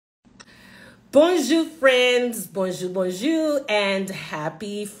Bonjour, friends. Bonjour, bonjour, and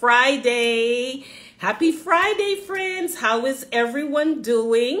happy Friday. Happy Friday, friends. How is everyone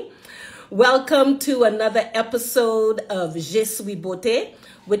doing? Welcome to another episode of Je suis Beauté,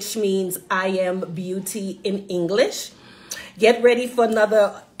 which means I am beauty in English. Get ready for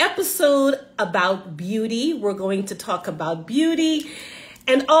another episode about beauty. We're going to talk about beauty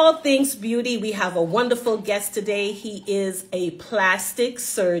and all things beauty. We have a wonderful guest today. He is a plastic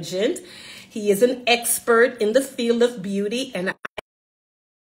surgeon. He is an expert in the field of beauty.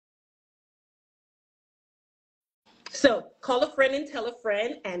 So call a friend and tell a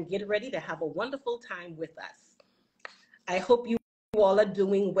friend and get ready to have a wonderful time with us. I hope you all are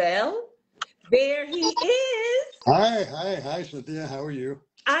doing well. There he is. Hi, Cynthia. How are you?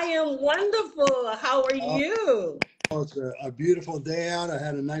 I am wonderful. How are Oh, you? it's a beautiful day out. I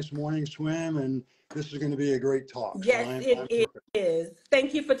had a nice morning swim, and this is going to be a great talk. So Yes, I'm it perfect. is.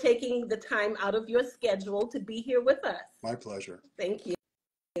 Thank you for taking the time out of your schedule to be here with us. My pleasure. Thank you.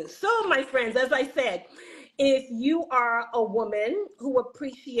 So, my friends, as I said, if you are a woman who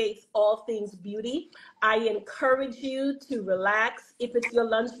appreciates all things beauty, I encourage you to relax. If it's your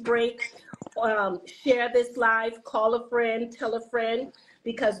lunch break, share this live, call a friend, tell a friend,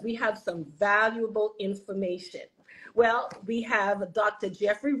 because we have some valuable information. Well, we have Dr.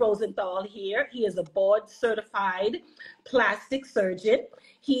 Jeffrey Rosenthal here. He is a board certified plastic surgeon.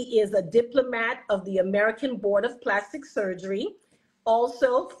 He is a diplomat of the American Board of Plastic Surgery,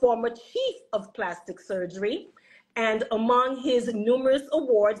 also former chief of plastic surgery. And among his numerous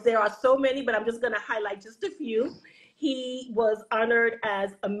awards, there are so many, but I'm just going to highlight just a few. He was honored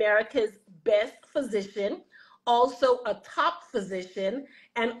as America's best physician, also a top physician,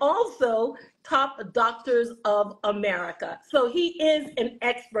 and also top doctors of America. So he is an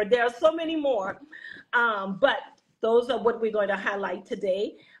expert. There are so many more, but those are what we're going to highlight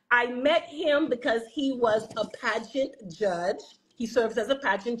today. I met him because he was a pageant judge. He serves as a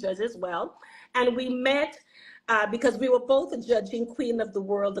pageant judge as well. And we met because we were both judging Queen of the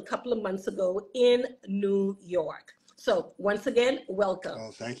World a couple of months ago in New York. So once again, welcome. Oh,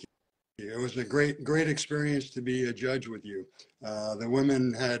 thank you. It was a great experience to be a judge with you. The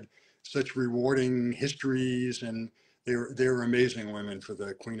women had such rewarding histories, and they were amazing women for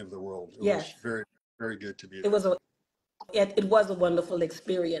the Queen of the World. It Yes. was very good to be It there. was a wonderful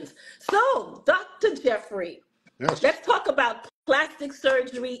experience. So, Dr. Jeffrey, Yes. let's talk about plastic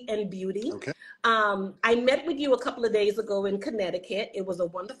surgery and beauty. Okay. I met with you a couple of days ago in Connecticut. It was a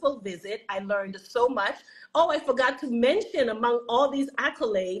wonderful visit. I learned so much. Oh, I forgot to mention, among all these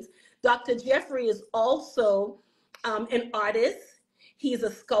accolades, Dr. Jeffrey is also an artist. He's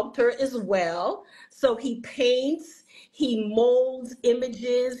a sculptor as well. So he paints, he molds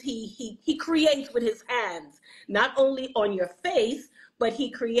images, he creates with his hands, not only on your face, but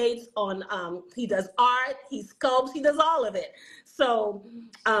he creates on, he does art, he sculpts, he does all of it. So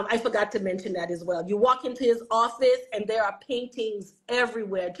I forgot to mention that as well. You walk into his office and there are paintings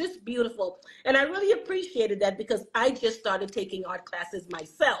everywhere, just beautiful. And I really appreciated that because I just started taking art classes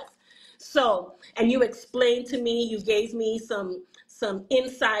myself. So, and you explained to me, you gave me some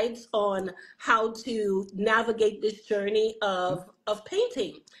insights on how to navigate this journey of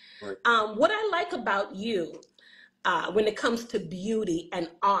painting. Right. What I like about you when it comes to beauty and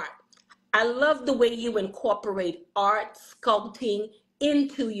art, I love the way you incorporate art, sculpting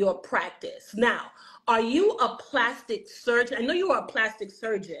into your practice. Now, are you a plastic surgeon? I know you are a plastic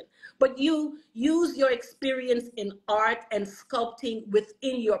surgeon, but you use your experience in art and sculpting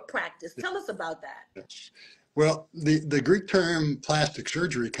within your practice. Tell us about that. Yes. Well, the Greek term plastic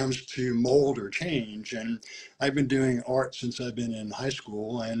surgery comes to mold or change, and I've been doing art since I've been in high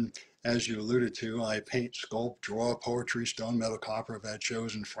school, and as you alluded to, I paint, sculpt, draw, poetry, stone, metal, copper. I've had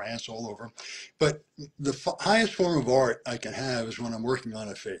shows in France, all over. But the highest form of art I can have is when I'm working on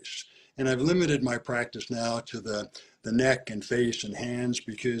a face. And I've limited my practice now to the neck and face and hands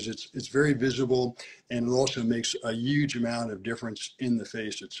because it's very visible, and it also makes a huge amount of difference in the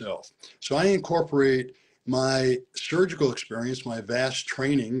face itself. So I incorporate my surgical experience, my vast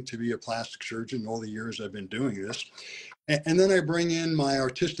training to be a plastic surgeon, all the years I've been doing this. And then I bring in my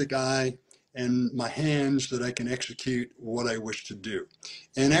artistic eye and my hands that I can execute what I wish to do.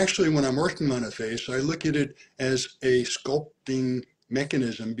 And actually, when I'm working on a face, I look at it as a sculpting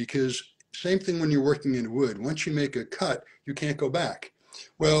mechanism because same thing when you're working in wood. Once you make a cut, you can't go back.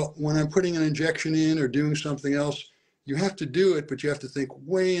 Well, when I'm putting an injection in or doing something else, you have to do it, but you have to think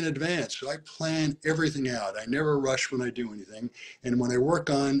way in advance. So I plan everything out. I never rush when I do anything. And when I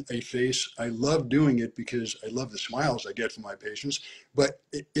work on a face, I love doing it because I love the smiles I get from my patients, but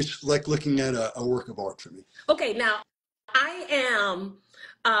it's like looking at a work of art for me. Okay, now I am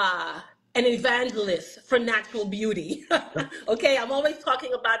an evangelist for natural beauty. Okay, I'm always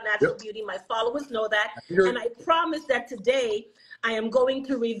talking about natural Yep. beauty. My followers know that. And You're, I promise that today I am going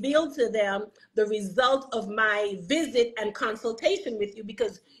to reveal to them the result of my visit and consultation with you,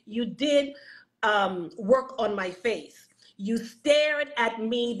 because you did work on my face. You stared at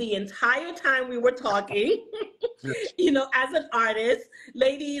me the entire time we were talking. yes. You know, as an artist,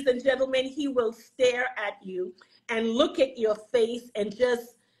 ladies and gentlemen, he will stare at you and look at your face and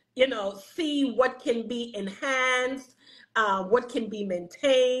just, you know, see what can be enhanced, what can be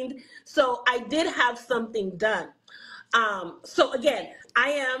maintained. So I did have something done. So again, I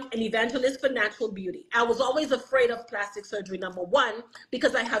am an evangelist for natural beauty. I was always afraid of plastic surgery, number one,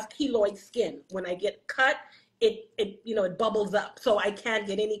 because I have keloid skin. When I get cut, it bubbles up. So I can't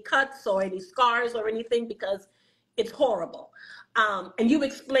get any cuts or any scars or anything because it's horrible. And you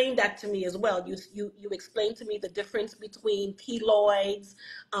explained that to me as well. You explained to me the difference between keloids,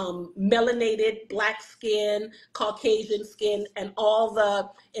 melanated black skin, Caucasian skin, and all the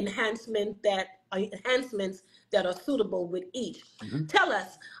enhancements that are suitable with each. Mhm. Tell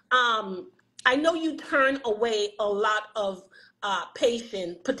us, I know you turn away a lot of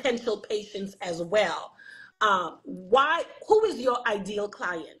potential patients as well. Who is your ideal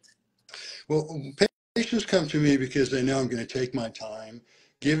client? Well, patients come to me because they know I'm going to take my time,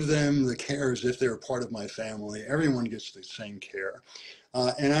 give them the care as if they're part of my family. Everyone gets the same care.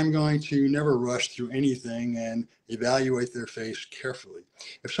 And I'm going to never rush through anything and evaluate their face carefully.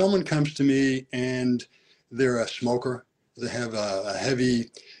 If someone comes to me and they're a smoker, they have a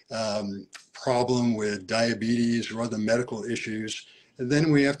heavy problem with diabetes or other medical issues,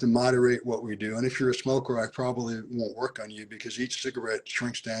 then we have to moderate what we do. And if you're a smoker, I probably won't work on you because each cigarette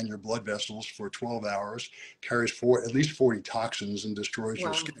shrinks down your blood vessels for 12 hours, carries at least 40 toxins, and destroys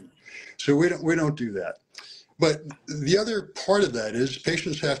your Wow. skin. So we don't do that. But the other part of that is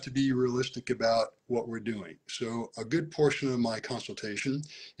patients have to be realistic about what we're doing. So a good portion of my consultation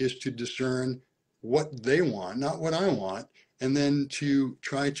is to discern what they want, not what I want, and then to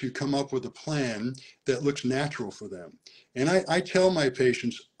try to come up with a plan that looks natural for them. And I tell my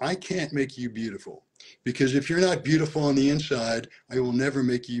patients, I can't make you beautiful, because if you're not beautiful on the inside, I will never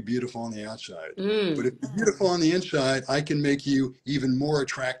make you beautiful on the outside. But Mm. if you're beautiful on the inside, I can make you even more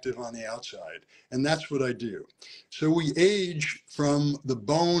attractive on the outside. And that's what I do. So we age from the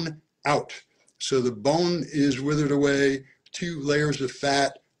bone out. So the bone is withered away, 2 layers of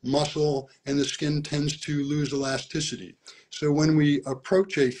fat, muscle, and the skin tends to lose elasticity. So when we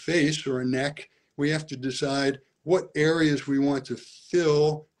approach a face or a neck, we have to decide what areas we want to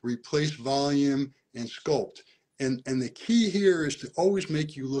fill, replace volume, and sculpt. And the key here is to always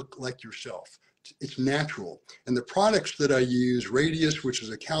make you look like yourself. It's natural. And the products that I use, Radius, which is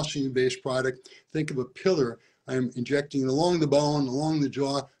a calcium-based product, think of a pillar I'm injecting along the bone, along the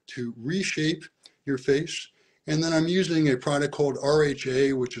jaw to reshape your face. And then I'm using a product called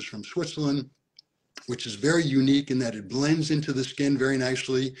RHA, which is from Switzerland, which is very unique in that it blends into the skin very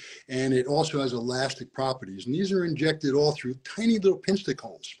nicely, and it also has elastic properties. And these are injected all through tiny little pinstick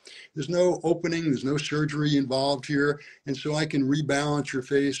holes. There's no opening, there's no surgery involved here, and so I can rebalance your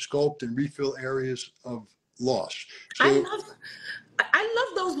face, sculpt, and refill areas of loss. I So love I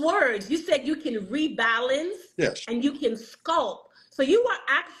love those words. You said you can rebalance yes. and you can sculpt. So you are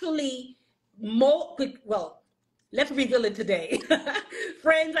actually more well, let's reveal it today.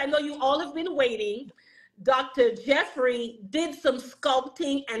 Friends, I know you all have been waiting. Dr. Jeffrey did some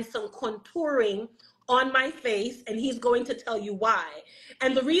sculpting and some contouring on my face, and he's going to tell you why.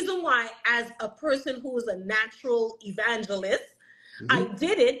 And the reason why, as a person who is a natural evangelist, I Mhm.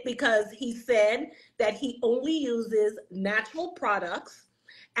 did it because he said that he only uses natural products.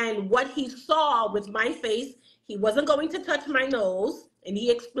 And what he saw with my face, he wasn't going to touch my nose. And he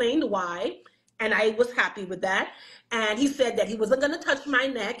explained why. And I was happy with that. And he said that he wasn't going to touch my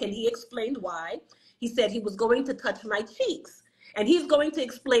neck. And he explained why. He said he was going to touch my cheeks. And he's going to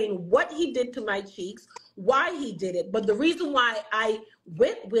explain what he did to my cheeks, why he did it. But the reason why I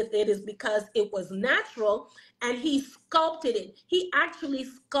went with it is because it was natural, and he sculpted it. He actually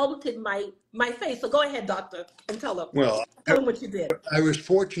sculpted my face. So go ahead, doctor, and Well, tell him what you did. I was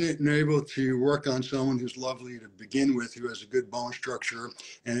fortunate and able to work on someone who's lovely to begin with, who has a good bone structure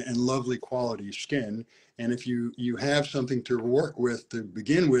and lovely quality skin. And if you have something to work with to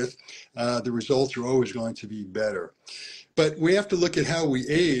begin with, the results are always going to be better. But we have to look at how we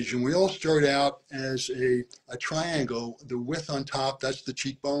age, and we all start out as a triangle. The width on top, that's the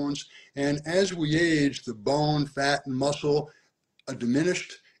cheekbones. And as we age, the bone, fat, and muscle are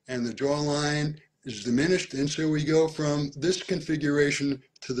diminished, and the jawline is diminished. And so we go from this configuration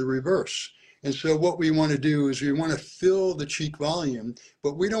to the reverse. And so what we want to do is we want to fill the cheek volume,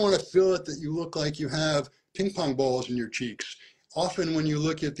 but we don't want to fill it that you look like you have ping pong balls in your cheeks. Often when you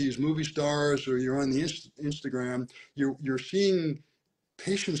look at these movie stars or you're on the Instagram, you're seeing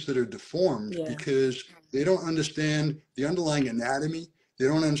patients that are deformed Yeah. because they don't understand the underlying anatomy. They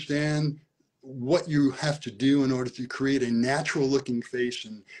don't understand what you have to do in order to create a natural looking face.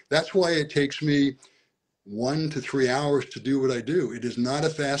 And that's why it takes me 1 to 3 hours to do what I do. It is not a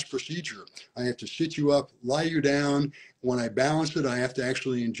fast procedure. I have to sit you up, lie you down. When I balance it, I have to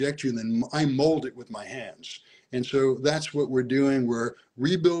actually inject you, and then I mold it with my hands. And so that's what we're doing. We're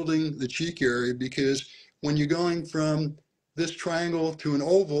rebuilding the cheek area, because when you're going from this triangle to an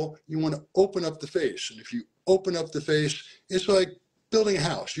oval, you want to open up the face. And if you open up the face, it's like building a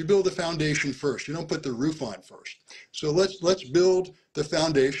house. You build the foundation first. You don't put the roof on first. So let's build the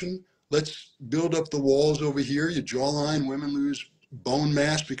foundation. Let's build up the walls over here. Your jawline, women lose bone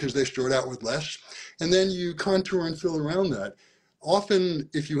mass because they start out with less. And then you contour and fill around that. Often,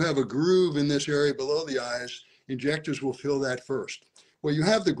 if you have a groove in this area below the eyes, injectors will fill that first. Well, you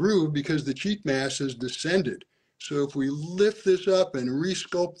have the groove because the cheek mass has descended. So if we lift this up and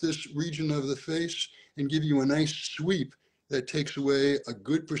resculpt this region of the face and give you a nice sweep, that takes away a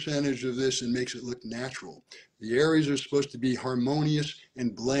good percentage of this and makes it look natural. The areas are supposed to be harmonious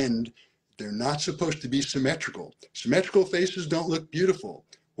and blend. They're not supposed to be symmetrical. Symmetrical faces don't look beautiful.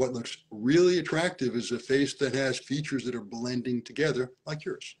 What looks really attractive is a face that has features that are blending together, like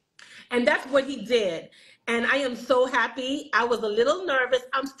yours. And that's what he did. And I am so happy. I was a little nervous.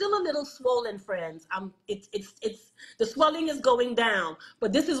 I'm still a little swollen, friends. It's the swelling is going down,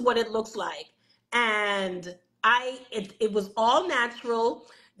 but this is what it looks like. And it was all natural.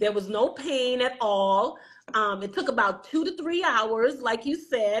 There was no pain at all. It took about 2 to 3 hours, like you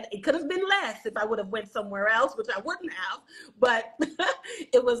said. It could have been less if I would have went somewhere else, which I wouldn't have. But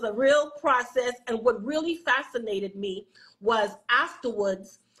it was a real process. And what really fascinated me was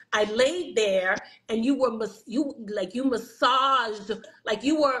afterwards, I laid there, and you massaged,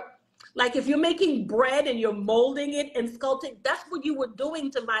 like if you're making bread and you're molding it and sculpting. That's what you were doing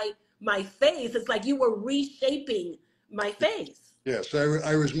to my face. It's like you were reshaping my face. Yes,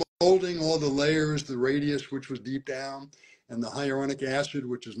 I was molding all the layers, the radius, which was deep down, and the hyaluronic acid,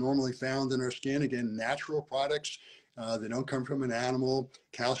 which is normally found in our skin. Again, natural products. They don't come from an animal.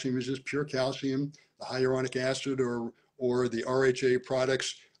 Calcium is just pure calcium. The hyaluronic acid or the RHA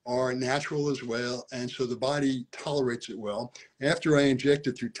products are natural as well, and so the body tolerates it well. After I inject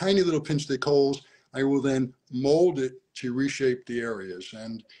it through tiny little pinstick holes, I will then mold it to reshape the areas.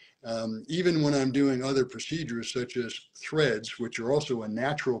 And even when I'm doing other procedures such as threads, which are also a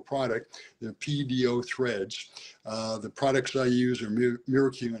natural product, the PDO threads, the products I use are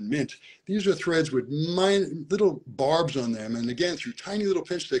Miracle and Mint. These are threads with little barbs on them. And again, through tiny little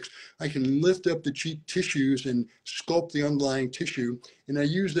pinchsticks, I can lift up the cheek tissues and sculpt the underlying tissue. And I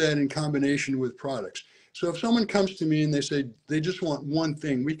use that in combination with products. So if someone comes to me and they say they just want one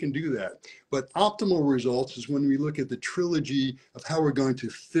thing, we can do that. But optimal results is when we look at the trilogy of how we're going to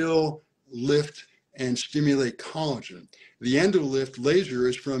fill, lift, and stimulate collagen. The EndoLift laser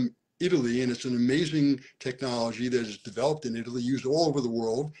is from Italy, and it's an amazing technology that is developed in Italy, used all over the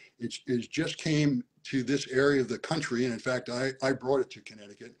world. It just came to this area of the country, and in fact, I brought it to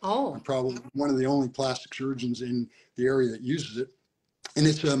Connecticut. Oh. I'm probably one of the only plastic surgeons in the area that uses it. And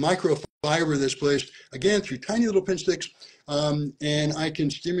it's a microfiber that's placed, again, through tiny little pinch sticks, and I can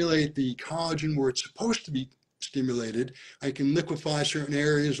stimulate the collagen where it's supposed to be stimulated. I can liquefy certain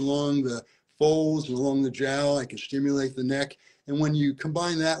areas along the folds and along the jowl. I can stimulate the neck. And when you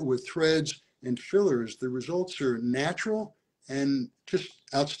combine that with threads and fillers, the results are natural and just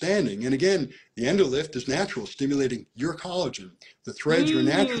outstanding. And again, the EndoLift is natural, stimulating your collagen. The threads are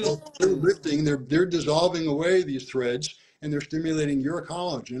natural. They're lifting, they're dissolving away these threads, and they're stimulating your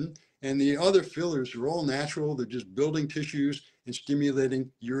collagen. And the other fillers are all natural. They're just building tissues and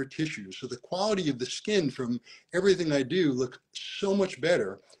stimulating your tissues. So the quality of the skin from everything I do looks so much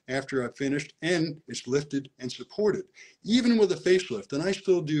better after I've finished, and it's lifted and supported. Even with a facelift, and I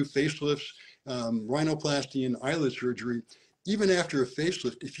still do facelifts, rhinoplasty and eyelid surgery. Even after a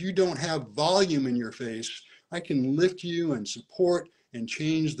facelift, if you don't have volume in your face, I can lift you and support and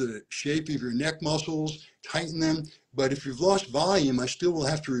change the shape of your neck muscles, tighten them. But if you've lost volume, I still will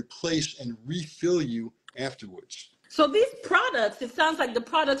have to replace and refill you afterwards. So these products, it sounds like the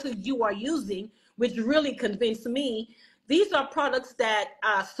products that you are using, which really convinced me, these are products that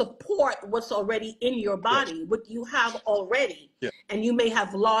support what's already in your body, yes, what you have already, yeah, and you may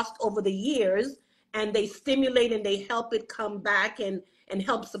have lost over the years, and they stimulate and they help it come back and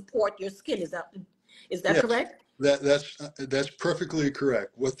help support your skin. Is that yes, correct? That's perfectly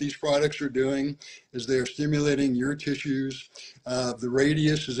correct. What these products are doing is they are stimulating your tissues. The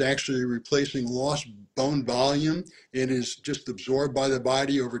radius is actually replacing lost bone volume. It is just absorbed by the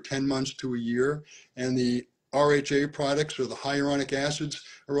body over 10 months to a year. And the RHA products, or the hyaluronic acids,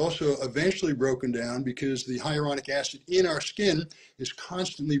 are also eventually broken down because the hyaluronic acid in our skin is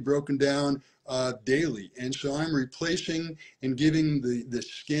constantly broken down daily. And so I'm replacing and giving the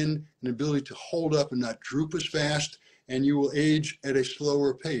skin an ability to hold up and not droop as fast, and you will age at a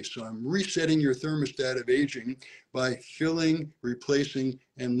slower pace. So I'm resetting your thermostat of aging by filling, replacing,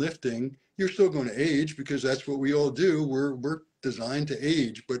 and lifting. You're still going to age because that's what we all do. We're designed to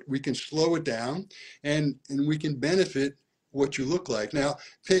age, but we can slow it down, and we can benefit what you look like. Now,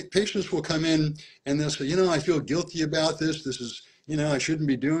 patients will come in and they'll say, I feel guilty about this. This is, I shouldn't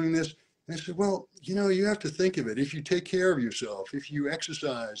be doing this. And I said, well, you have to think of it. If you take care of yourself, if you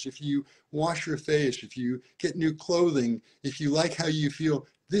exercise, if you wash your face, if you get new clothing, if you like how you feel,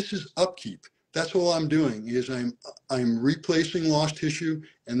 this is upkeep. That's all I'm doing is I'm replacing lost tissue,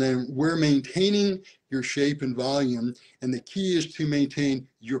 and then we're maintaining your shape and volume. And the key is to maintain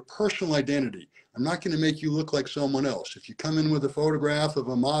your personal identity. I'm not going to make you look like someone else. If you come in with a photograph of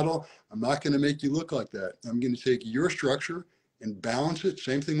a model, I'm not going to make you look like that. I'm going to take your structure and balance it.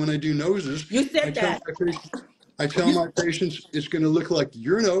 Same thing when I do noses. You said that. I tell my patients it's going to look like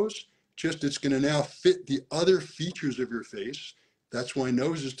your nose, just it's going to now fit the other features of your face. That's why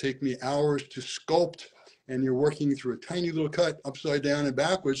noses take me hours to sculpt, and you're working through a tiny little cut upside down and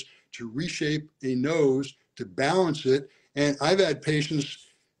backwards to reshape a nose, to balance it. And I've had patients,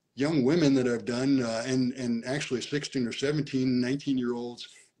 young women that I've done, and actually 16 or 17, 19-year-olds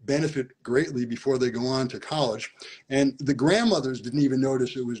benefit greatly before they go on to college. And the grandmothers didn't even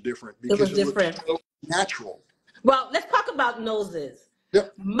notice it was different It was because it looked different. so natural. Well, let's talk about noses.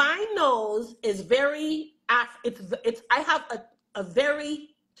 Yep. My nose is very, I have a very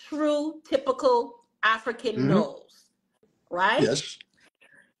true, typical African nose, right? Yes.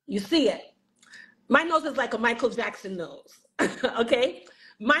 You see it. My nose is like a Michael Jackson nose, okay?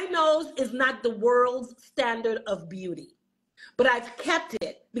 My nose is not the world's standard of beauty, but I've kept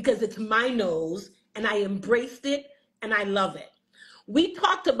it because it's my nose and I embraced it and I love it. We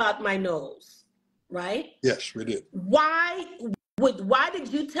talked about my nose, right? Yes, we did. Why did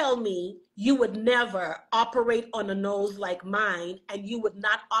you tell me you would never operate on a nose like mine, and you would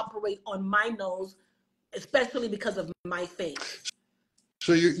not operate on my nose, especially because of my face?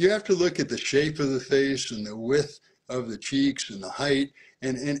 So you have to look at the shape of the face and the width of the cheeks and the height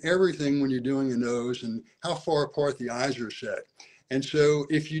and everything when you're doing a nose, and how far apart the eyes are set. And so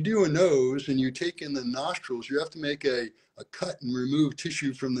if you do a nose and you take in the nostrils, you have to make a cut and remove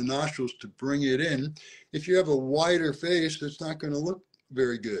tissue from the nostrils to bring it in. If you have a wider face, that's not going to look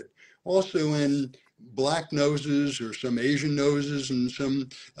very good. Also, in black noses or some Asian noses and some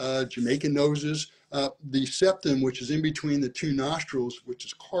Jamaican noses, the septum, which is in between the two nostrils, which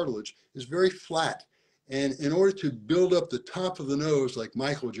is cartilage, is very flat. And in order to build up the top of the nose, like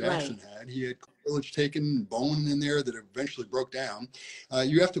Michael Jackson had, he had cartilage taken, bone in there that eventually broke down.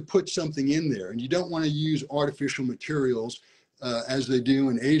 You have to put something in there, and you don't want to use artificial materials as they do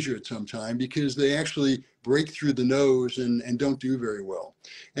in Asia at some time, because they actually break through the nose and don't do very well.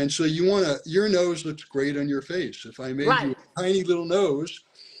 And so your nose looks great on your face. If I made you a tiny little nose,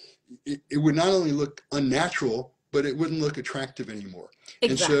 it would not only look unnatural, but it wouldn't look attractive anymore.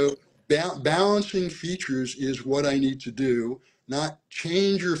 Exactly. And so balancing features is what I need to do, not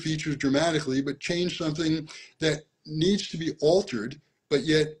change your features dramatically, but change something that needs to be altered, but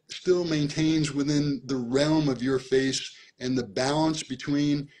yet still maintains within the realm of your face and the balance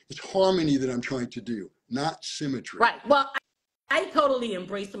between, it's harmony that I'm trying to do, not symmetry. Right. Well, I totally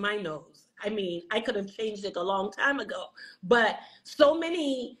embrace my nose. I mean, I could have changed it a long time ago, but so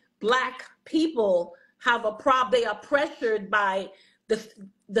many Black people have a problem. They are pressured by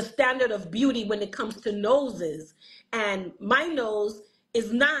the standard of beauty when it comes to noses. And my nose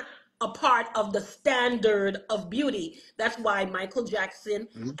is not a part of the standard of beauty. That's why Michael Jackson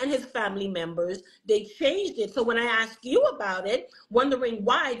and his family members, they changed it. So when I asked you about it, wondering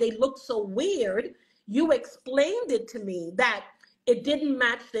why they looked so weird, you explained it to me that it didn't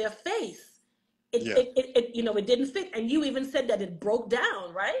match their face. It didn't fit. And you even said that it broke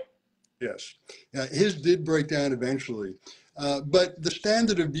down, right? Yes. His did break down eventually. But the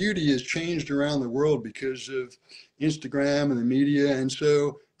standard of beauty has changed around the world because of Instagram and the media. And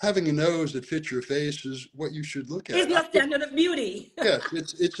so having a nose that fits your face is what you should look at. It's your standard of beauty. Yes,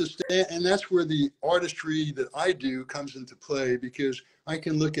 and that's where the artistry that I do comes into play, because I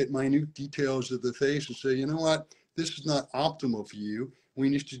can look at minute details of the face and say, you know what, this is not optimal for you. We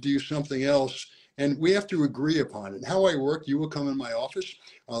need to do something else. And we have to agree upon it. And how I work, you will come in my office.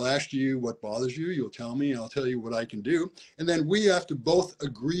 I'll ask you what bothers you. You'll tell me, and I'll tell you what I can do. And then we have to both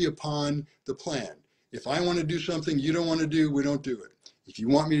agree upon the plan. If I want to do something you don't want to do, we don't do it. If you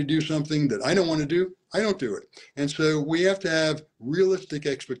want me to do something that I don't want to do, I don't do it. And so we have to have realistic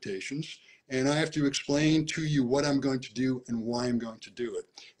expectations, and I have to explain to you what I'm going to do and why I'm going to do it.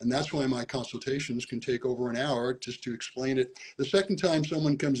 And that's why my consultations can take over an hour just to explain it. The second time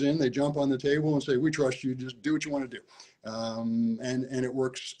someone comes in, they jump on the table and say, we trust you, just do what you want to do. And it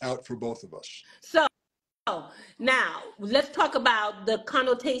works out for both of us. So now let's talk about the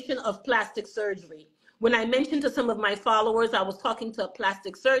connotation of plastic surgery. When I mentioned to some of my followers, I was talking to a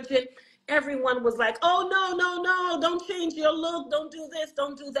plastic surgeon. Everyone was like, oh, no, no, no, don't change your look. Don't do this,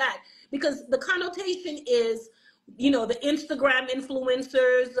 don't do that. Because the connotation is, you know, the Instagram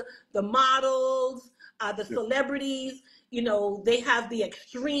influencers, the models, the Yep. celebrities, you know, they have the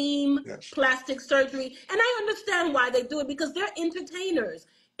extreme Yes. plastic surgery. And I understand why they do it, because they're entertainers.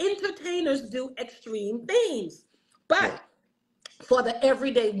 Entertainers do extreme things. But Right. for the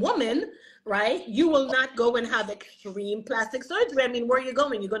everyday woman, right, you will not go and have extreme plastic surgery. I mean, where are you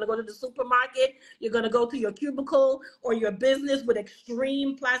going? You're going to go to the supermarket, you're going to go to your cubicle or your business with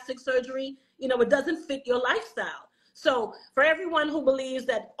extreme plastic surgery. You know, it doesn't fit your lifestyle. So for everyone who believes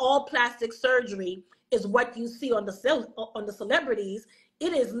that all plastic surgery is what you see on the celebrities,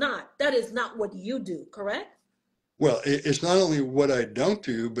 it is not. That is not what you do, correct? Well, it's not only what I don't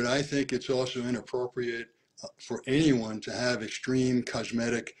do, but I think it's also inappropriate for anyone to have extreme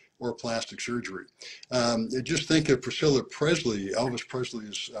cosmetic or plastic surgery. Just think of Priscilla Presley, Elvis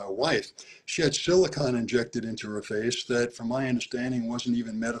Presley's wife. She had silicone injected into her face that, from my understanding, wasn't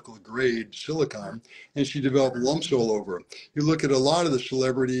even medical grade silicone, and she developed lumps all over her. You look at a lot of the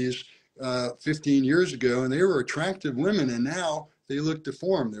celebrities 15 years ago, and they were attractive women, and now they look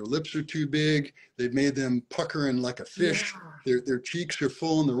deformed. Their lips are too big. They've made them puckering like a Yeah. fish. Their cheeks are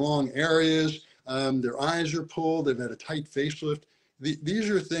full in the wrong areas. Their eyes are pulled. They've had a tight facelift. These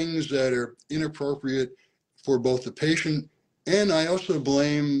are things that are inappropriate for both the patient, and I also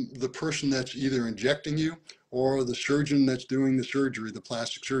blame the person that's either injecting you or the surgeon that's doing the surgery, the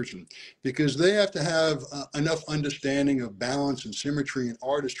plastic surgeon, because they have to have enough understanding of balance and symmetry and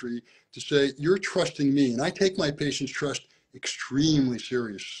artistry to say, you're trusting me. And I take my patient's trust extremely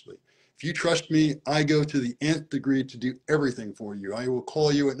seriously. If you trust me, I go to the nth degree to do everything for you. I will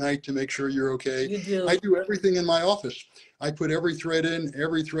call you at night to make sure you're okay. You I do. do everything in my office. I put every thread in,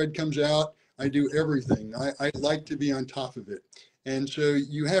 every thread comes out. I do everything. I like to be on top of it. And so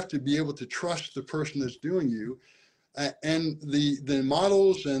you have to be able to trust the person that's doing you. And the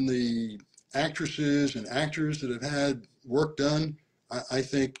models and the actresses and actors that have had work done, I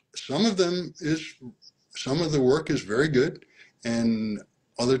think some of the work is very good, and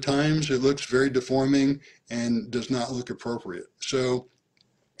other times it looks very deforming and does not look appropriate. So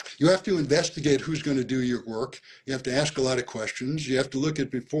you have to investigate who's going to do your work. You have to ask a lot of questions. You have to look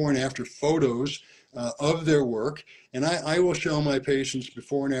at before and after photos of their work. And I will show my patients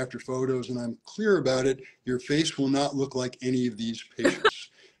before and after photos, and I'm clear about it. Your face will not look like any of these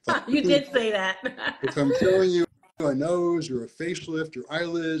patients. You did say that. If I'm showing you a nose or a facelift or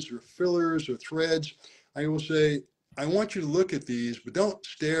eyelids or fillers or threads, I will say, I want you to look at these, but don't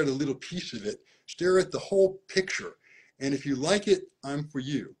stare at a little piece of it. Stare at the whole picture. And if you like it, I'm for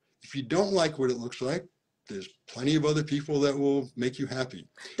you. If you don't like what it looks like, there's plenty of other people that will make you happy.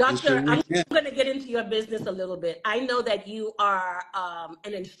 And so Doctor, we I'm can't, going to get into your business a little bit. I know that you are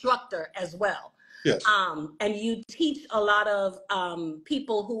an instructor as well. yes. And you teach a lot of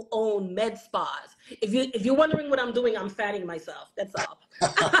people who own med spas. If you're wondering what I'm doing, I'm fatting myself. That's all.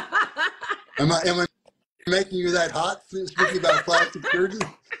 Am I making you that hot speaking about plastic surgery?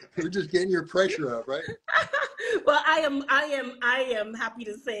 We're just getting your pressure up, right? Well, I am happy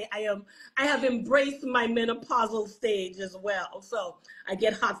to say I have embraced my menopausal stage as well. So I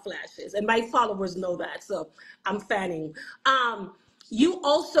get hot flashes, and my followers know that. So I'm fanning. You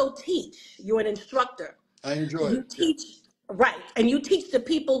also teach. You're an instructor. I enjoy You it. Yeah. teach, right? And you teach the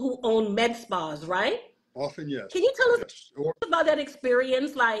people who own med spas, right? Often, yes. Can you tell us Yes. Or about that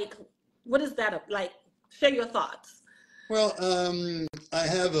experience? Like, what is that like? Share your thoughts. Well, I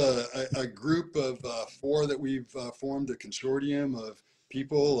have a group of four that we've formed a consortium of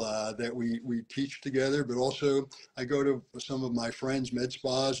people that we teach together, but also I go to some of my friends' med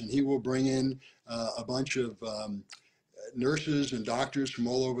spas, and he will bring in a bunch of nurses and doctors from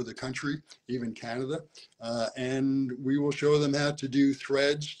all over the country, even Canada, and we will show them how to do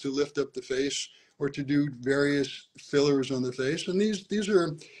threads to lift up the face or to do various fillers on the face. And these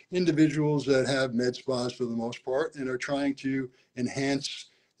are individuals that have med spas for the most part and are trying to enhance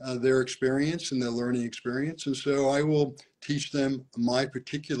their experience and their learning experience. And so I will teach them my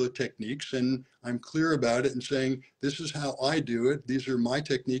particular techniques, and I'm clear about it and saying, this is how I do it. These are my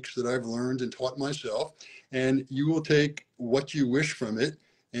techniques that I've learned and taught myself, and you will take what you wish from it.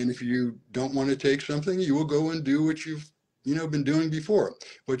 And if you don't want to take something, you will go and do what you've been doing before.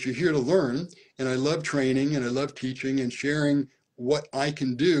 But you're here to learn, and I love training and I love teaching and sharing what I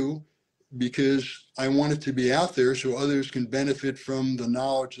can do, because I want it to be out there so others can benefit from the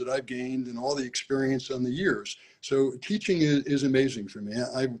knowledge that I've gained and all the experience on the years. So teaching is amazing for me.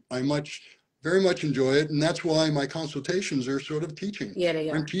 I very much enjoy it. And that's why my consultations are sort of teaching. Yeah, they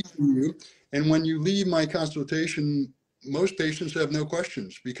I'm are. teaching you. And when you leave my consultation, most patients have no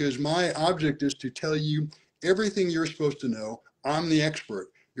questions, because my object is to tell you everything you're supposed to know. I'm the expert.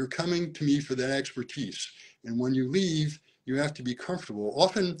 You're coming to me for that expertise. And when you leave, you have to be comfortable.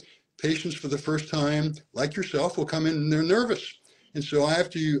 Often patients for the first time, like yourself, will come in and they're nervous. And so I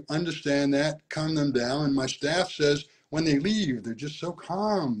have to understand that, calm them down. And my staff says when they leave, they're just so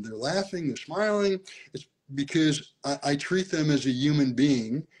calm. They're laughing, they're smiling. It's because I treat them as a human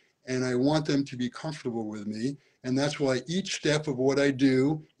being, and I want them to be comfortable with me. And that's why each step of what I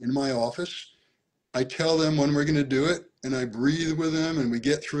do in my office, I tell them when we're going to do it, and I breathe with them, and we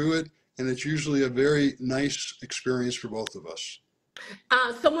get through it. And it's usually a very nice experience for both of us.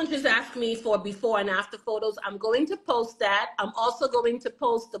 Someone just asked me for before and after photos. I'm going to post that. I'm also going to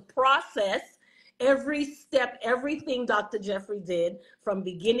post the process, every step, everything Dr. Jeffrey did from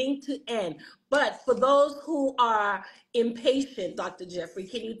beginning to end. But for those who are impatient, Dr. Jeffrey,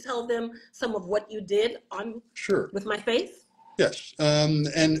 can you tell them some of what you did with my face? Yes.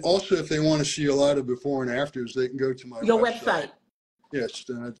 And also, if they want to see a lot of before and afters, they can go to my website. Yes,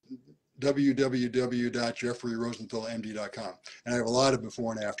 www.jeffreyrosenthalmd.com. And I have a lot of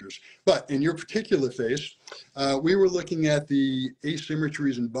before and afters. But in your particular face, we were looking at the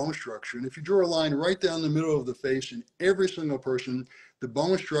asymmetries in bone structure. And if you draw a line right down the middle of the face in every single person, the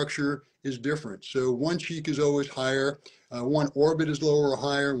bone structure is different. So one cheek is always higher, one orbit is lower or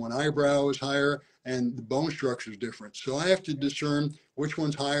higher, one eyebrow is higher, and the bone structure is different. So I have to discern which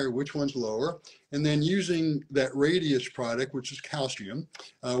one's higher, which one's lower. And then using that radius product, which is calcium,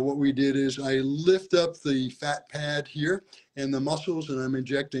 what we did is I lift up the fat pad here and the muscles, and I'm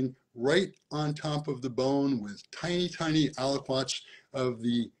injecting right on top of the bone with tiny, tiny aliquots of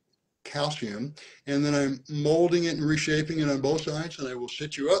the calcium. And then I'm molding it and reshaping it on both sides, and I will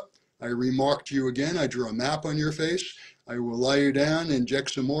sit you up. I remarked you again. I drew a map on your face. I will lie you down,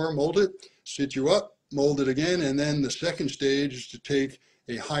 inject some more, mold it, sit you up, mold it again. And then the second stage is to take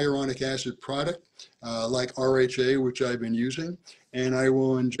a hyaluronic acid product like RHA, which I've been using, and I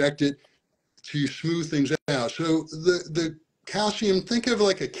will inject it to smooth things out. So the calcium, think of it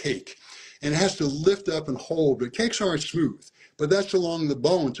like a cake, and it has to lift up and hold. But cakes aren't smooth, but that's along the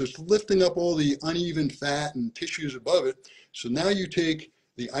bone. So it's lifting up all the uneven fat and tissues above it. So now you take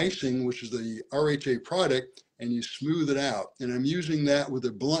the icing, which is the RHA product, and you smooth it out. And I'm using that with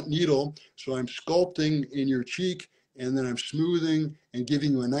a blunt needle. So I'm sculpting in your cheek, and then I'm smoothing and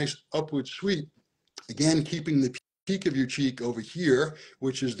giving you a nice upward sweep. Again, keeping the peak of your cheek over here,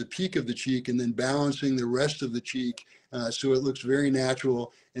 which is the peak of the cheek, and then balancing the rest of the cheek so it looks very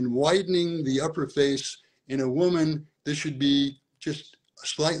natural, and widening the upper face. In a woman, this should be just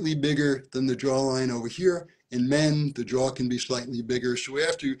slightly bigger than the jawline over here. In men, the jaw can be slightly bigger. So we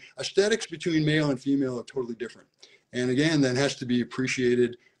have to, aesthetics between male and female are totally different. And again, that has to be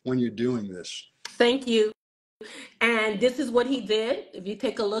appreciated when you're doing this. Thank you. And this is what he did. If you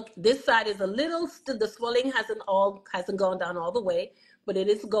take a look, this side is a little, the swelling hasn't gone down all the way, but it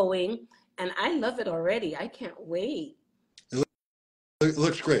is going. And I love it already. I can't wait. It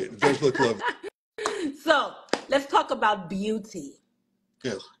looks great. It does look lovely. So let's talk about beauty.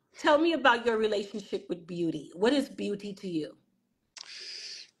 Yes. Tell me about your relationship with beauty. What is beauty to you?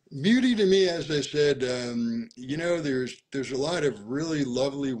 Beauty to me, as I said, there's a lot of really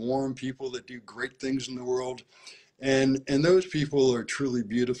lovely, warm people that do great things in the world. And those people are truly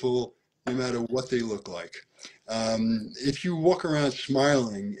beautiful no matter what they look like. If you walk around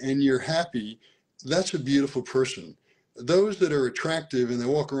smiling and you're happy, that's a beautiful person. Those that are attractive and they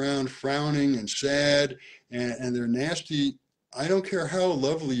walk around frowning and sad and they're nasty, I don't care how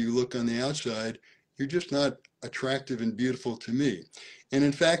lovely you look on the outside, you're just not attractive and beautiful to me. And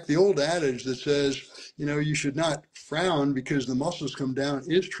in fact, the old adage that says, you should not frown because the muscles come down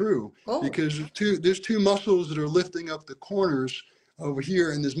is true. Oh. Because there's two muscles that are lifting up the corners over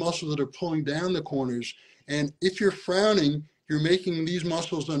here, and there's muscles that are pulling down the corners. And if you're frowning, you're making these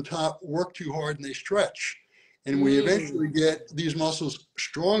muscles on top work too hard and they stretch. And we eventually get these muscles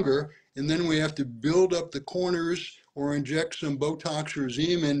stronger, and then we have to build up the corners or inject some Botox or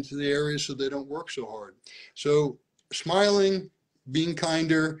Zima into the areas so they don't work so hard. So smiling, being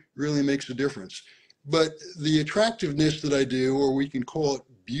kinder really makes a difference. But the attractiveness that I do, or we can call it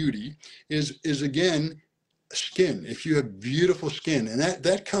beauty, is again skin. If you have beautiful skin, and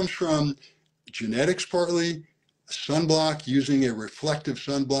that comes from genetics partly, sunblock, using a reflective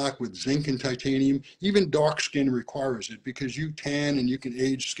sunblock with zinc and titanium. Even dark skin requires it because you tan and you can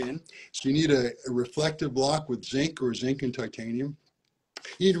age skin. So you need a reflective block with zinc or zinc and titanium.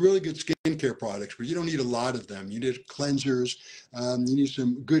 You need really good skincare products, but you don't need a lot of them. You need cleansers. You need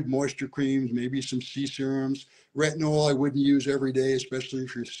some good moisture creams, maybe some sea serums. Retinol I wouldn't use every day, especially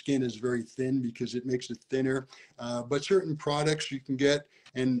if your skin is very thin because it makes it thinner. But certain products you can get,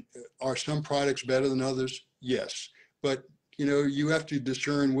 and are some products better than others? Yes. But you have to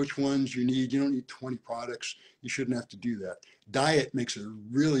discern which ones you need. You don't need 20 products. You shouldn't have to do that. Diet makes a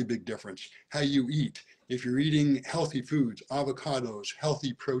really big difference. How you eat. If you're eating healthy foods, avocados,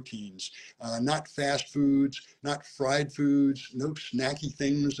 healthy proteins, not fast foods, not fried foods, no snacky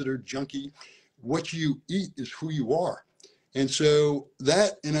things that are junky. What you eat is who you are. And so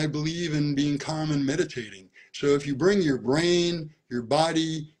that, and I believe in being calm and meditating. So if you bring your brain, your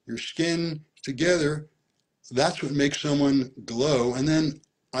body, your skin together, that's what makes someone glow. And then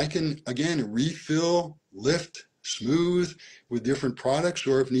I can, again, refill, lift, smooth with different products,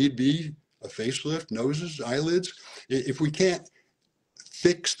 or if need be, a facelift, noses, eyelids. If we can't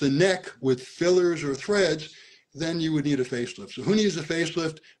fix the neck with fillers or threads, then you would need a facelift. So who needs a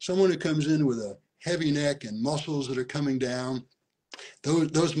facelift? Someone who comes in with a heavy neck and muscles that are coming down.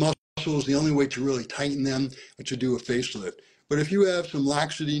 Those muscles, the only way to really tighten them is to do a facelift. But if you have some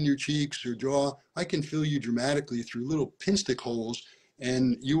laxity in your cheeks or jaw, I can fill you dramatically through little pinstick holes,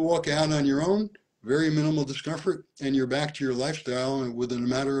 and you walk out on your own, very minimal discomfort, and you're back to your lifestyle within a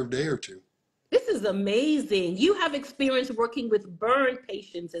matter of a day or two. This is amazing. You have experience working with burn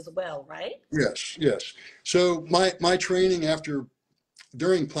patients as well, right? Yes, yes. So my training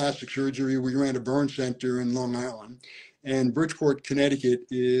during plastic surgery, we ran a burn center in Long Island, and Bridgeport, Connecticut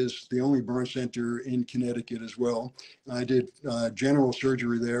is the only burn center in Connecticut as well. I did general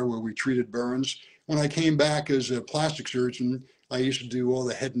surgery there where we treated burns. When I came back as a plastic surgeon, I used to do all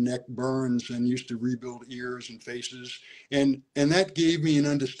the head and neck burns and used to rebuild ears and faces. And that gave me an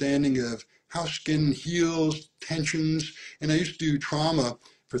understanding of how skin heals, tensions. And I used to do trauma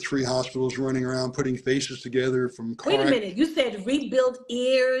for 3 hospitals, running around putting faces together from Wait a car. minute. You said rebuild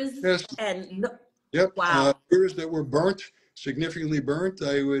ears Yes, and no, yep. wow. Ears that were burnt, significantly burnt,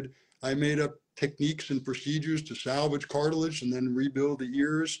 I made up techniques and procedures to salvage cartilage and then rebuild the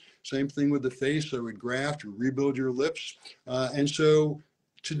ears. Same thing with the face. I would graft or rebuild your lips. And so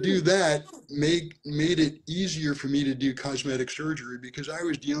to do that made it easier for me to do cosmetic surgery because I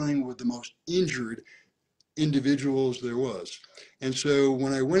was dealing with the most injured individuals there was. And so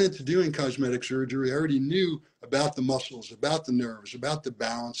when I went into doing cosmetic surgery, I already knew about the muscles, about the nerves, about the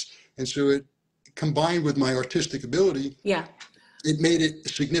balance. And so it combined with my artistic ability, Yeah. it made it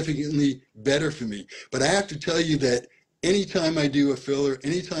significantly better for me. But I have to tell you that anytime I do a filler,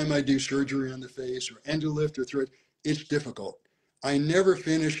 anytime I do surgery on the face or endolift or thread, it's difficult. I never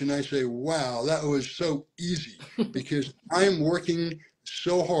finish and I say, wow, that was so easy because I'm working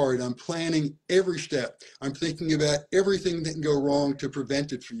so hard. I'm planning every step. I'm thinking about everything that can go wrong to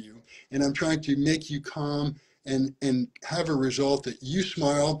prevent it for you. And I'm trying to make you calm and have a result that you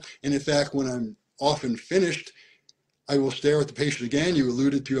smile. And in fact, when I'm often finished, I will stare at the patient again. You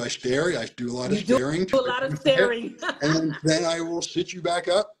alluded to I stare. I do a lot of You do staring a to lot of reduce it. staring. And then I will sit you back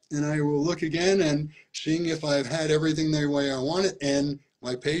up and I will look again and seeing if I've had everything the way I want it. And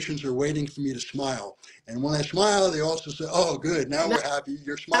my patients are waiting for me to smile. And when I smile, they also say, oh, good, now Now we're happy.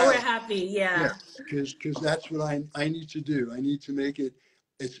 You're we're smiling. happy. Yeah, Yeah. because that's what I need to do. I need to make it,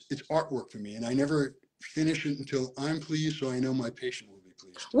 it's artwork for me. And I never finish it until I'm pleased so I know my patient will be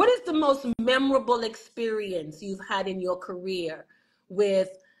pleased. What is the most memorable experience you've had in your career with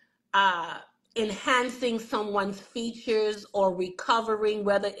uh, enhancing someone's features or recovering,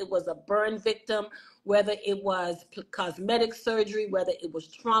 whether it was a burn victim, whether it was cosmetic surgery, whether it was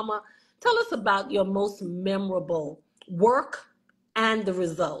trauma? Tell us about your most memorable work and the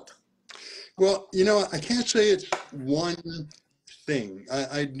result. Well, I can't say it's one thing.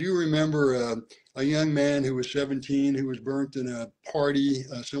 I do remember a young man who was 17 who was burnt in a party.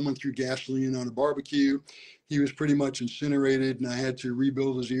 Someone threw gasoline on a barbecue. He was pretty much incinerated, and I had to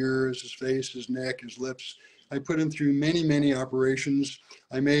rebuild his ears, his face, his neck, his lips. I put him through many, many operations.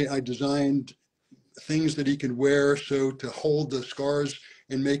 I designed things that he could wear so to hold the scars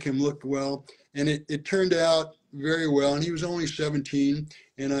and make him look well. And it turned out very well. And he was only 17,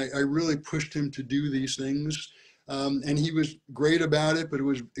 and I really pushed him to do these things. And he was great about it, but it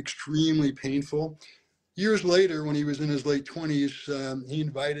was extremely painful. Years later, when he was in his late 20s, he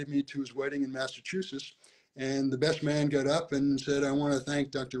invited me to his wedding in Massachusetts. And the best man got up and said, I want to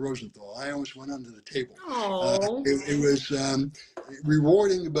thank Dr. Rosenthal. I almost went under the table. Oh. It was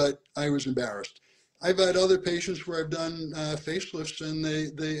rewarding, but I was embarrassed. I've had other patients where I've done facelifts, and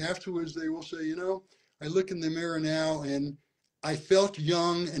they afterwards, they will say, you know, I look in the mirror now and I felt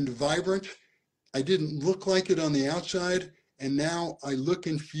young and vibrant. I didn't look like it on the outside, and now I look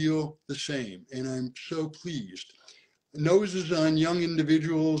and feel the same, and I'm so pleased. Noses on young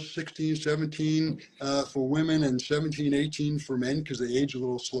individuals, 16, 17 for women and 17, 18 for men because they age a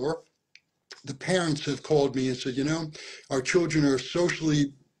little slower. The parents have called me and said, you know, our children are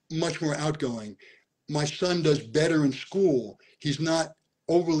socially much more outgoing. My son does better in school. He's not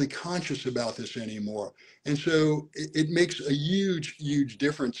overly conscious about this anymore. And so it makes a huge, huge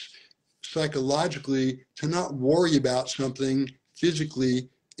difference psychologically to not worry about something physically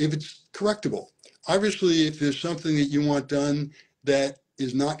if it's correctable. Obviously, if there's something that you want done that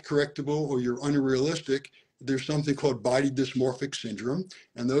is not correctable or you're unrealistic, there's something called body dysmorphic syndrome.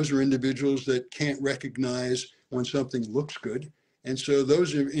 And those are individuals that can't recognize when something looks good. And so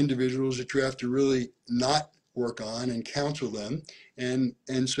those are individuals that you have to really not work on and counsel them and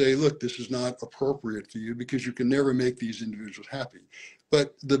say, look, this is not appropriate for you because you can never make these individuals happy.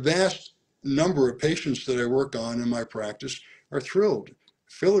 But the vast number of patients that I work on in my practice are thrilled.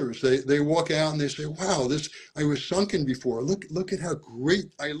 Fillers, they walk out and they say, wow, this, I was sunken before. Look at how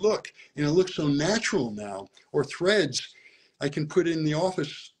great I look. And it looks so natural now. Or threads, I can put in the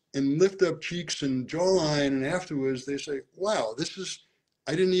office and lift up cheeks and jawline, and afterwards they say, wow, this is,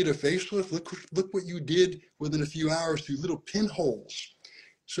 I didn't need a facelift. Look what you did within a few hours through little pinholes.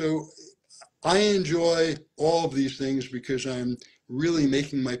 So I enjoy all of these things because I'm really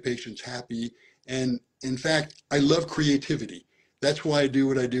making my patients happy. And in fact, I love creativity. That's why I do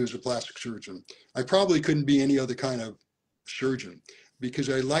what I do as a plastic surgeon. I probably couldn't be any other kind of surgeon because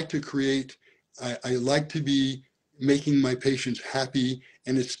I like to create, I like to be making my patients happy,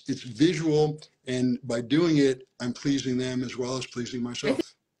 and it's visual, and by doing it, I'm pleasing them as well as pleasing I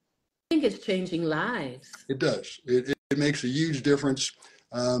myself. think it's changing lives. It does. It makes a huge difference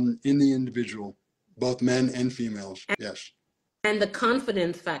in the individual, both men and females. Yes. And the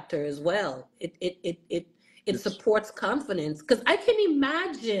confidence factor as well. It Yes. supports confidence because I can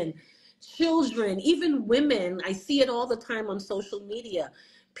imagine children, even women. I see it all the time on social media.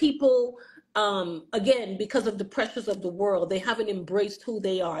 People, again, because of the pressures of the world, they haven't embraced who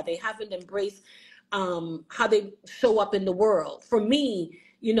they are. They haven't embraced how they show up in the world. For me,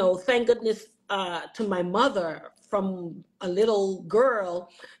 you know, thank goodness to my mother from a little girl,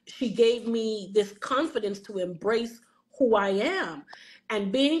 she gave me this confidence to embrace who I am. And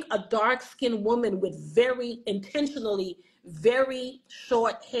being a dark skinned woman with very intentionally very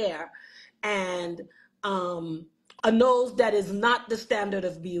short hair and a nose that is not the standard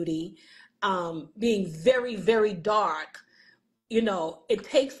of beauty, being very, very dark, you know, it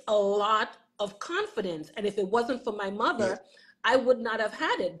takes a lot of confidence. And if it wasn't for my Yes. mother, I would not have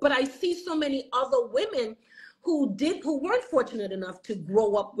had it. But I see so many other women who weren't fortunate enough to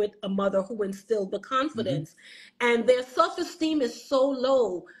grow up with a mother who instilled the Mm-hmm. confidence, and their self-esteem is so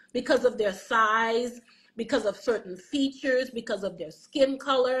low because of their size, because of certain features, because of their skin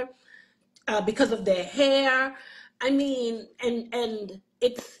color, because of their hair. I mean, and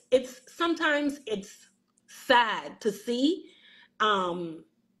it's sometimes it's sad to see, um,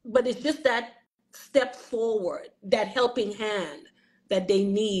 but it's just that step forward, that helping hand that they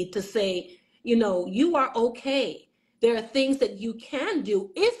need to say, you know, you are okay. There are things that you can do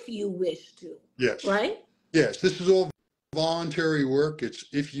if you wish to, Yes. right? Yes. This is all voluntary work. It's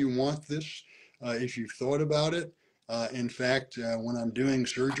if you want this, if you've thought about it. In fact, when I'm doing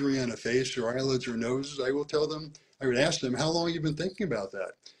surgery on a face or eyelids or noses, I will tell them, I would ask them, how long have you been thinking about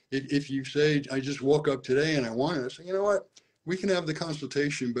that? If you say, I just woke up today and I want it, I say, you know what? We can have the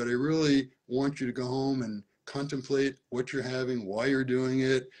consultation, but I really want you to go home and contemplate what you're having, why you're doing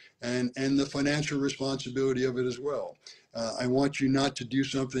it, and the financial responsibility of it as well. I want you not to do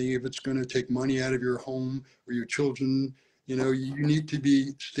something if it's going to take money out of your home or your children. You know, you need to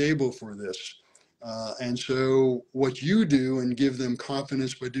be stable for this. And so what you do and give them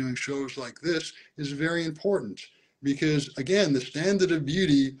confidence by doing shows like this is very important because, again, the standard of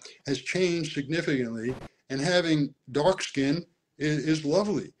beauty has changed significantly, and having dark skin is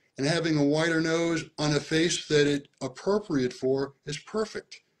lovely, and having a wider nose on a face that it's appropriate for is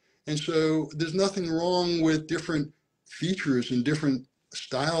perfect. And so there's nothing wrong with different features and different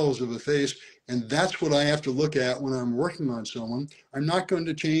styles of a face. And that's what I have to look at when I'm working on someone. I'm not going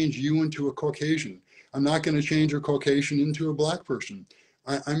to change you into a Caucasian. I'm not going to change a Caucasian into a black person.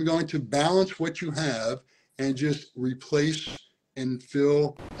 I'm going to balance what you have and just replace and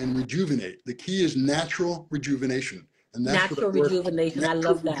fill and rejuvenate. The key is natural rejuvenation. And that's what I Natural work, rejuvenation. I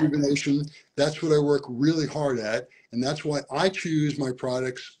natural love that. rejuvenation. That's what I work really hard at. And that's why I choose my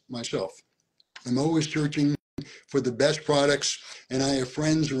products myself. I'm always searching for the best products, and I have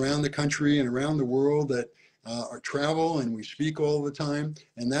friends around the country and around the world that travel, and we speak all the time.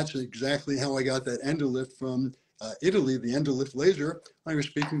 And that's exactly how I got that Endolift from Italy, the Endolift laser. I was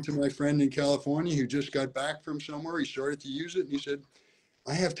speaking to my friend in California who just got back from somewhere. He started to use it, and he said,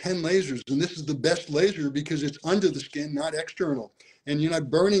 I have 10 lasers, and this is the best laser because it's under the skin, not external. And you're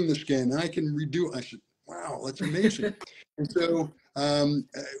not burning the skin. And I can redo. I said, wow, that's amazing. And so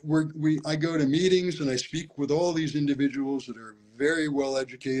I go to meetings and I speak with all these individuals that are very well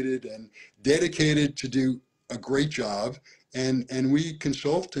educated and dedicated to do a great job. And we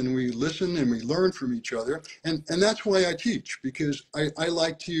consult and we listen and we learn from each other. And that's why I teach, because I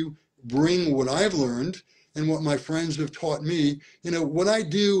like to bring what I've learned and what my friends have taught me. You know, what I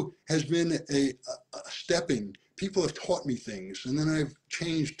do has been a stepping. People have taught me things and then I've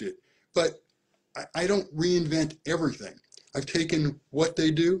changed it. But I don't reinvent everything. I've taken what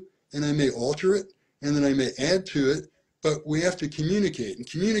they do and I may alter it and then I may add to it, but we have to communicate. And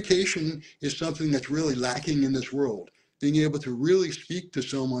communication is something that's really lacking in this world. Being able to really speak to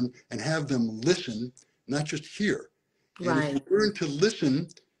someone and have them listen, not just hear. And if you Right. learn to listen,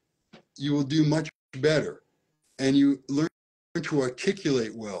 you will do much better. And you learn to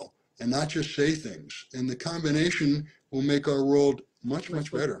articulate well and not just say things. And the combination will make our world much,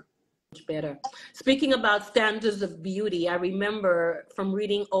 much Much, better. much better. Speaking about standards of beauty, I remember from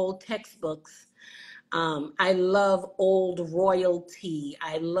reading old textbooks. I love old royalty.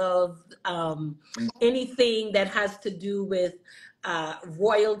 I love anything that has to do with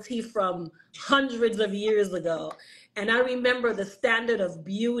royalty from hundreds of years ago. And I remember the standard of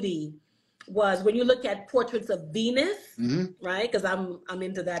beauty was when you look at portraits of Venus, Mm-hmm. right? Because I'm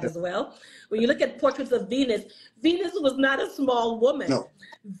into that as well. When you look at portraits of Venus, Venus was not a small woman. No.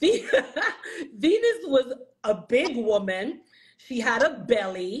 Venus was a big woman. She had a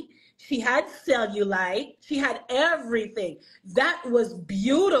belly. She had cellulite. She had everything. That was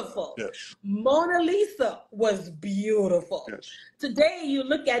beautiful. Yes. Mona Lisa was beautiful. Yes. Today, you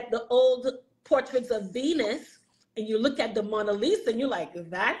look at the old portraits of Venus and you look at the Mona Lisa and you're like,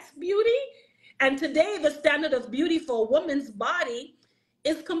 that's beauty? And today, the standard of beauty for a woman's body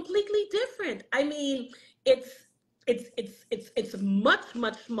is completely different. I mean, it's much,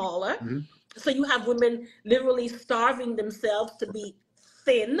 much smaller. Mm-hmm. So you have women literally starving themselves to be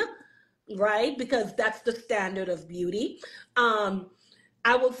thin, right? Because that's the standard of beauty.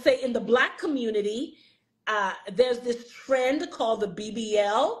 I will say in the Black community, there's this trend called the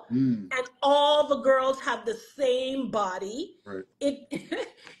BBL, and all the girls have the same body. Right.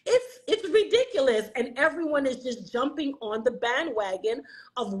 It's ridiculous, and everyone is just jumping on the bandwagon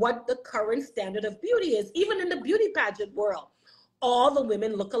of what the current standard of beauty is. Even in the beauty pageant world, all the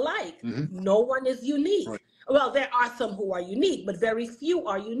women look alike. Mm-hmm. No one is unique. Right. Well, there are some who are unique, but very few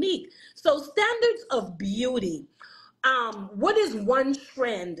are unique. So standards of beauty. What is one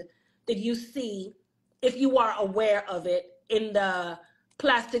trend that you see, if you are aware of it, in the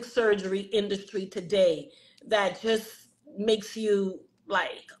plastic surgery industry today that just makes you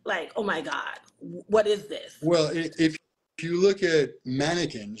like, oh my God, what is this? Well, if you look at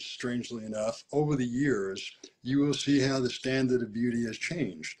mannequins, strangely enough, over the years, you will see how the standard of beauty has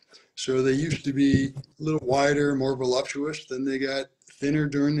changed. So they used to be a little wider, more voluptuous, then they got thinner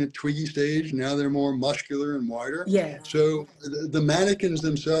during the Twiggy stage. Now they're more muscular and wider. Yeah. So the mannequins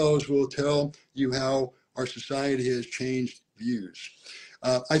themselves will tell you how our society has changed views.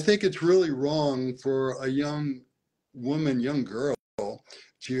 I think it's really wrong for a young woman, young girl,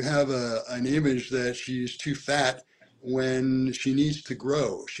 to have an image that she's too fat when she needs to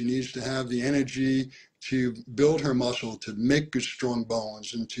grow. She needs to have the energy to build her muscle, to make good, strong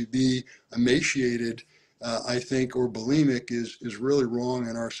bones, and to be emaciated, I think, or bulimic is really wrong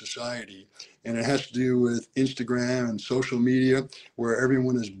in our society. And it has to do with Instagram and social media, where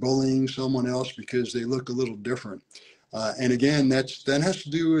everyone is bullying someone else because they look a little different. And again, that has to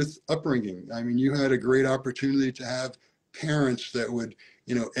do with upbringing. I mean, you had a great opportunity to have parents that would,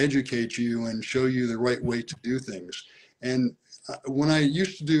 educate you and show you the right way to do things. And when I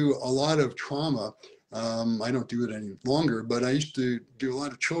used to do a lot of trauma, I don't do it any longer, but I used to do a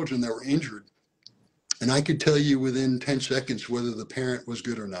lot of children that were injured. And I could tell you within 10 seconds whether the parent was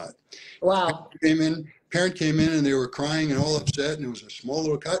good or not. Wow. Parent came in and they were crying and all upset and it was a small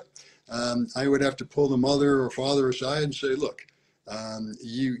little cut. I would have to pull the mother or father aside and say, look,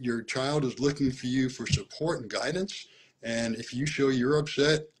 Your child is looking for you for support and guidance. And if you show you're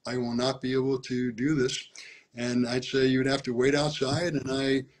upset, I will not be able to do this. And I'd say you'd have to wait outside, and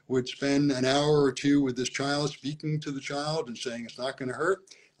I would spend an hour or two with this child, speaking to the child and saying it's not going to hurt.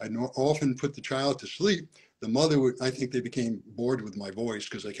 I'd often put the child to sleep. The mother would, I think they became bored with my voice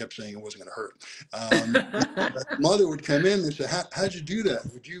because I kept saying it wasn't going to hurt. The mother would come in and say, how'd you do that?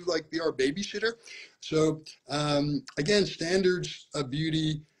 Would you like be our babysitter? So again, standards of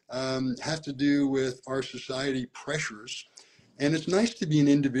beauty have to do with our society pressures. And it's nice to be an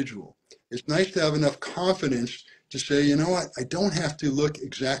individual. It's nice to have enough confidence to say, you know what, I don't have to look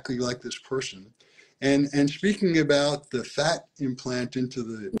exactly like this person. And speaking about the fat implant into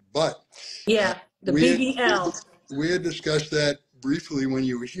the butt, Yeah, the we had, BBL. we had discussed that briefly when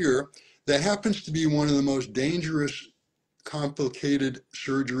you were here. That happens to be one of the most dangerous, complicated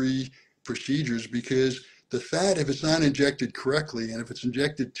surgery procedures because the fat, if it's not injected correctly, and if it's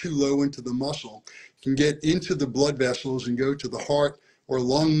injected too low into the muscle, can get into the blood vessels and go to the heart or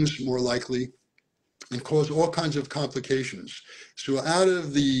lungs more likely and cause all kinds of complications. So out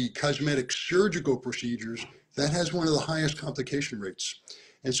of the cosmetic surgical procedures, that has one of the highest complication rates.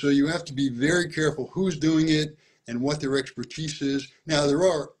 And so you have to be very careful who's doing it and what their expertise is. Now, there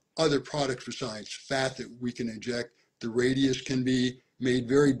are other products besides fat that we can inject. The radius can be made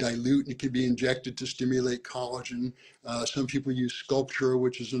very dilute and it can be injected to stimulate collagen. Some people use sculpture,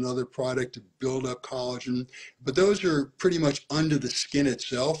 which is another product to build up collagen. But those are pretty much under the skin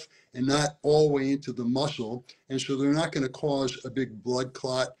itself and not all the way into the muscle. And so they're not going to cause a big blood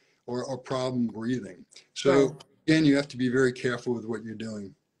clot or problem breathing. So Right. again, you have to be very careful with what you're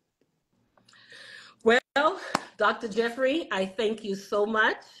doing. Well, Dr. Jeffrey, I thank you so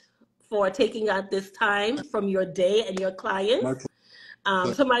much for taking out this time from your day and your My clients.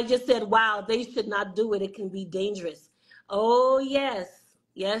 pleasure. Somebody just said, wow, they should not do it. It can be dangerous. Oh, yes.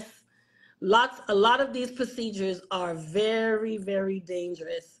 Yes. A lot of these procedures are very, very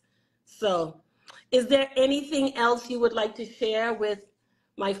dangerous. So, is there anything else you would like to share with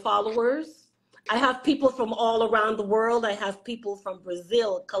my followers? I have people from all around the world. I have people from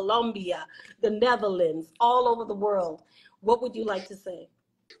Brazil, Colombia, the Netherlands, all over the world. What would you like to say?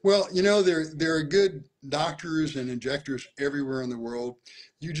 Well, you know, there are good doctors and injectors everywhere in the world.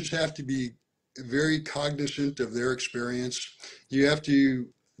 You just have to be very cognizant of their experience. You have to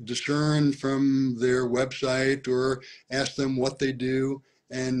discern from their website or ask them what they do,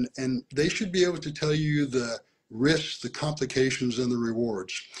 and they should be able to tell you the risks, the complications, and the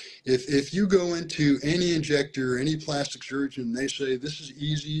rewards. If you go into any injector, any plastic surgeon, they say, this is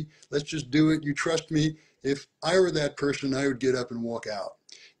easy, let's just do it, you trust me. If I were that person, I would get up and walk out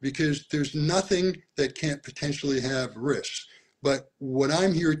because there's nothing that can't potentially have risks. But what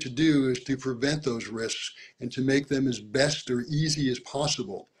I'm here to do is to prevent those risks and to make them as best or easy as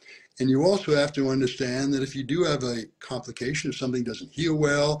possible. And you also have to understand that if you do have a complication, if something doesn't heal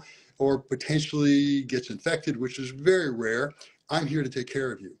well or potentially gets infected, which is very rare, I'm here to take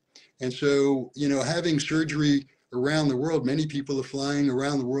care of you. And so, you know, having surgery around the world, many people are flying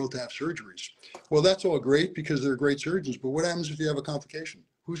around the world to have surgeries. Well, that's all great because they're great surgeons, but what happens if you have a complication?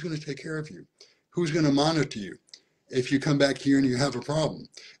 Who's going to take care of you? Who's going to monitor you if you come back here and you have a problem?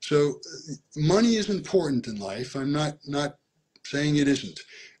 So money is important in life. I'm not saying it isn't,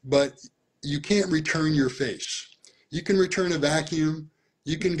 but you can't return your face. You can return a vacuum.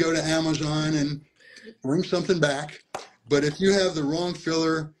 You can go to Amazon and bring something back. But if you have the wrong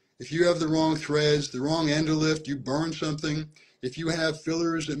filler, if you have the wrong threads, the wrong endolift, you burn something. If you have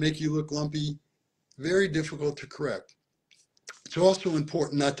fillers that make you look lumpy, very difficult to correct. It's also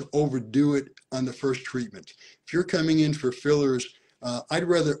important not to overdo it on the first treatment. If you're coming in for fillers, I'd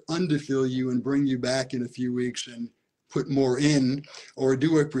rather underfill you and bring you back in a few weeks and put more in, or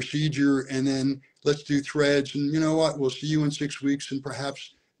do a procedure and then let's do threads and you know what, we'll see you in 6 weeks and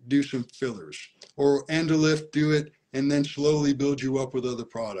perhaps do some fillers. Or endolift, do it and then slowly build you up with other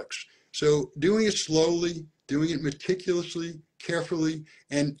products. So doing it slowly, doing it meticulously, carefully,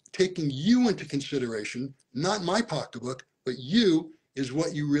 and taking you into consideration, not my pocketbook, but you is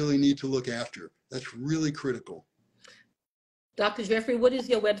what you really need to look after. That's really critical. Dr. Jeffrey, what is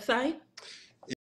your website?